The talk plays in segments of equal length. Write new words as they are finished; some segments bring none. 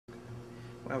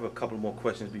I have a couple more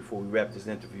questions before we wrap this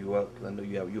interview up, because I know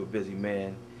you're a busy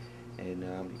man, and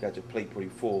you got your plate pretty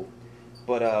full.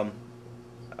 But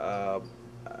uh,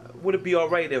 would it be all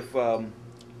right if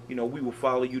we will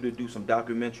follow you to do some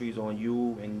documentaries on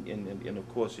you and of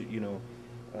course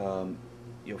um,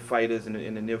 your fighters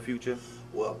in the near future?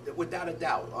 Well, without a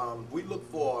doubt, we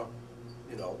look for,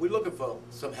 we're looking for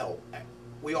some help.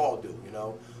 We all do,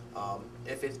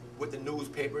 If it's with the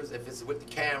newspapers, if it's with the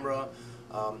camera,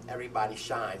 everybody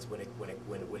shines when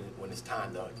it's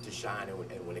time to shine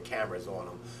and when the camera's on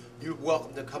them. You're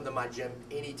welcome to come to my gym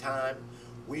anytime.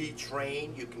 We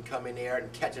train. You can come in there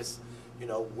and catch us,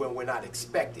 when we're not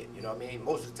expected. You know what I mean?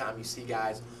 Most of the time you see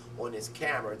guys on this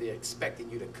camera, they're expecting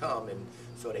you to come, and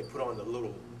so they put on the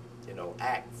little,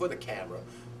 act for the camera.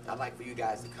 I'd like for you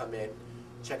guys to come in,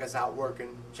 check us out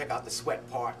working, check out the sweat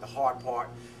part, the hard part.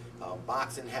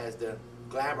 Boxing has the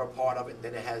glamour part of it,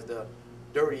 then it has the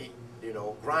dirty,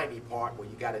 grimy part where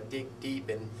you got to dig deep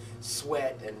and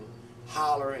sweat and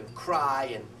holler and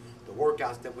cry, and the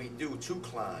workouts that we do to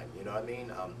climb, you know what I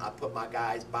mean? I put my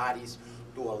guys' bodies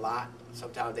through a lot.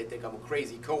 Sometimes they think I'm a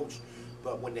crazy coach,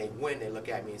 but when they win, they look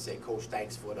at me and say, "Coach,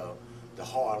 thanks for the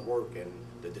hard work and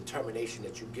the determination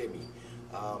that you give me."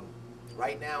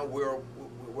 Right now, we're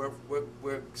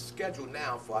scheduled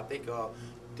now for, I think,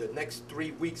 the next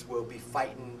 3 weeks we'll be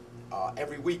fighting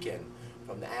every weekend,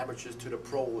 from the amateurs to the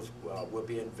pros. We'll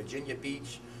be in Virginia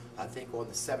Beach, I think, on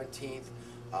the 17th.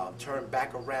 Turn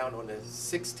back around on the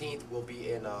 16th. We'll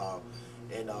be in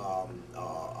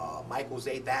Michael's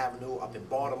 8th Avenue up in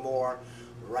Baltimore.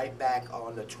 Right back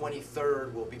on the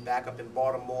 23rd, we'll be back up in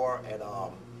Baltimore, and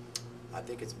I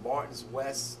think it's Martin's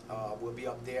West. We'll be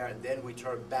up there, and then we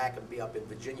turn back and be up in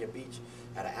Virginia Beach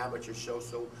at an amateur show.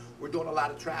 So we're doing a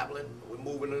lot of traveling. We're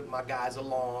moving my guys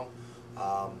along.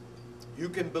 You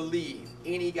can believe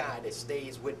any guy that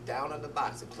stays with Down Under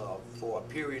Boxing Club for a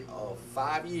period of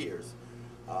 5 years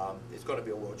is going to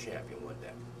be a world champion one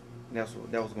day.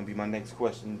 That was going to be my next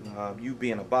question. You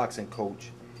being a boxing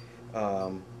coach,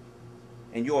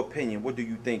 in your opinion, what do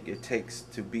you think it takes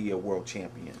to be a world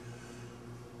champion?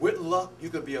 With luck, you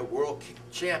could be a world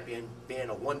champion being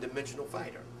a one-dimensional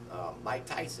fighter. Mike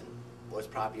Tyson was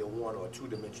probably a one or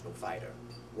two-dimensional fighter.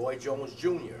 Roy Jones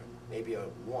Jr., maybe a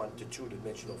 1 to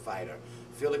 2-dimensional fighter.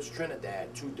 Phillips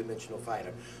Trinidad, 2-dimensional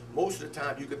fighter. Most of the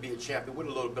time, you could be a champion with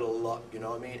a little bit of luck, you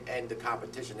know what I mean, and the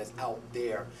competition that's out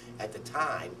there at the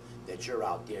time that you're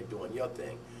out there doing your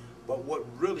thing. But what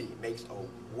really makes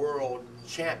a world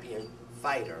champion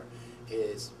fighter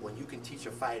is when you can teach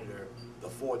a fighter the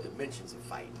 4 dimensions of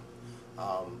fighting.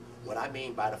 What I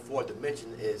mean by the 4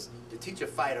 dimensions is to teach a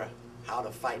fighter how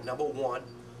to fight. Number 1,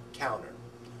 counter.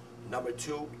 Number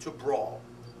 2, to brawl.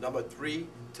 Number 3,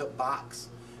 to box.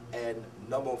 And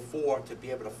number 4, to be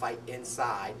able to fight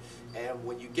inside. And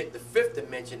when you get the 5th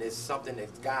dimension, is something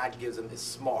that God gives them, is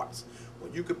smarts.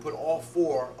 When you can put all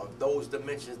 4 of those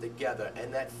dimensions together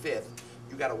and that 5th,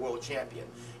 you got a world champion.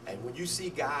 And when you see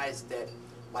guys that,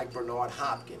 like Bernard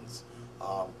Hopkins,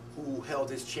 who held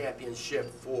his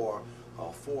championship for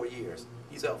 4 years,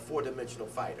 he's a 4-dimensional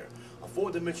fighter. A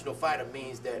 4-dimensional fighter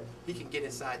means that he can get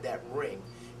inside that ring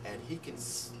and he can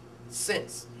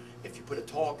sense. If you put a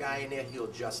tall guy in there, he'll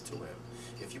adjust to him.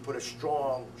 If you put a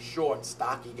strong, short,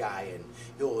 stocky guy in,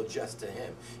 he'll adjust to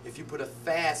him. If you put a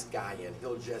fast guy in,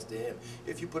 he'll adjust to him.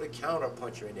 If you put a counter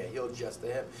puncher in there, he'll adjust to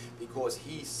him, because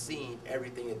he's seen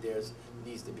everything that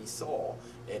needs to be saw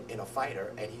in a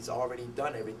fighter, and he's already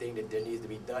done everything that there needs to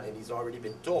be done, and he's already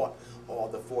been taught all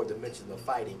the 4 dimensions of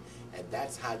fighting. And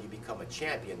that's how you become a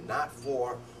champion, not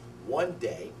for one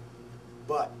day,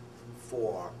 but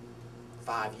for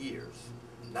 5 years.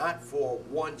 Not for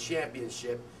one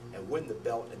championship and win the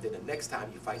belt, and then the next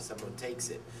time you fight, someone takes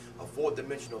it. A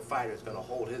 4-dimensional fighter is going to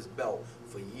hold his belt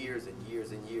for years and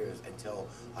years and years, until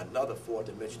another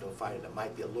 4-dimensional fighter that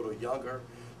might be a little younger,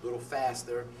 a little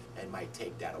faster, and might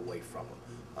take that away from him.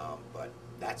 But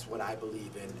that's what I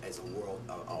believe in as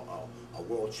a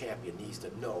world champion needs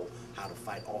to know, how to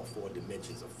fight all 4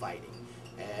 dimensions of fighting.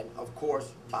 And of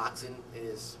course, boxing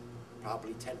is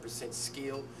probably 10%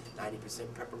 skill,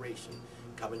 90% preparation.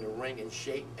 Come in the ring in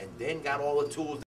shape, and then got all the tools